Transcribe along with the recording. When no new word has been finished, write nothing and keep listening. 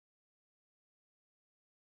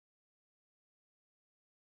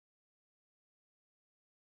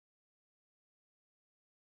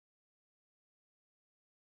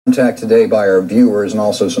Contact today by our viewers and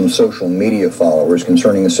also some social media followers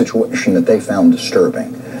concerning a situation that they found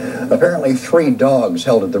disturbing. Apparently 3 dogs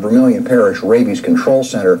held at the Vermilion Parish Rabies Control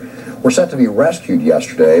Center were set to be rescued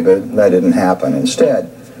yesterday, but that didn't happen.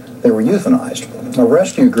 Instead, they were euthanized. A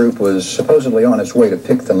rescue group was supposedly on its way to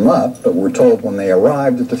pick them up, but were told when they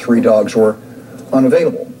arrived that the 3 dogs were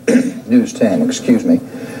unavailable. News 10,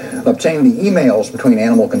 obtained the emails between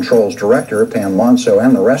Animal Control's director, Pam Monso,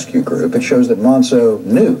 and the rescue group. It shows that Monso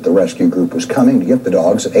knew the rescue group was coming to get the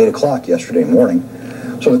dogs at 8 o'clock yesterday morning.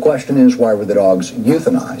 So the question is, why were the dogs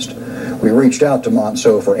euthanized? We reached out to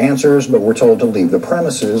Monso for answers, but were told to leave the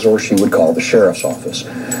premises or she would call the sheriff's office.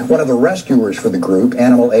 One of the rescuers for the group,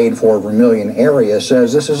 Animal Aid for Vermilion Area,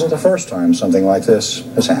 says this isn't the first time something like this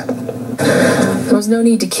has happened. There was no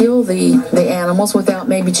need to kill the animals without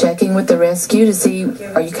maybe checking with the rescue to see,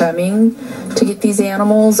 are you coming to get these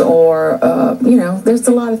animals? Or, there's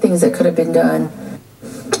a lot of things that could have been done.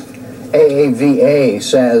 AAVA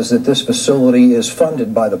says that this facility is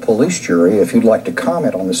funded by the police jury. If you'd like to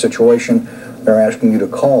comment on the situation, they're asking you to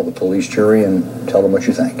call the police jury and tell them what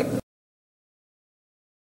you think.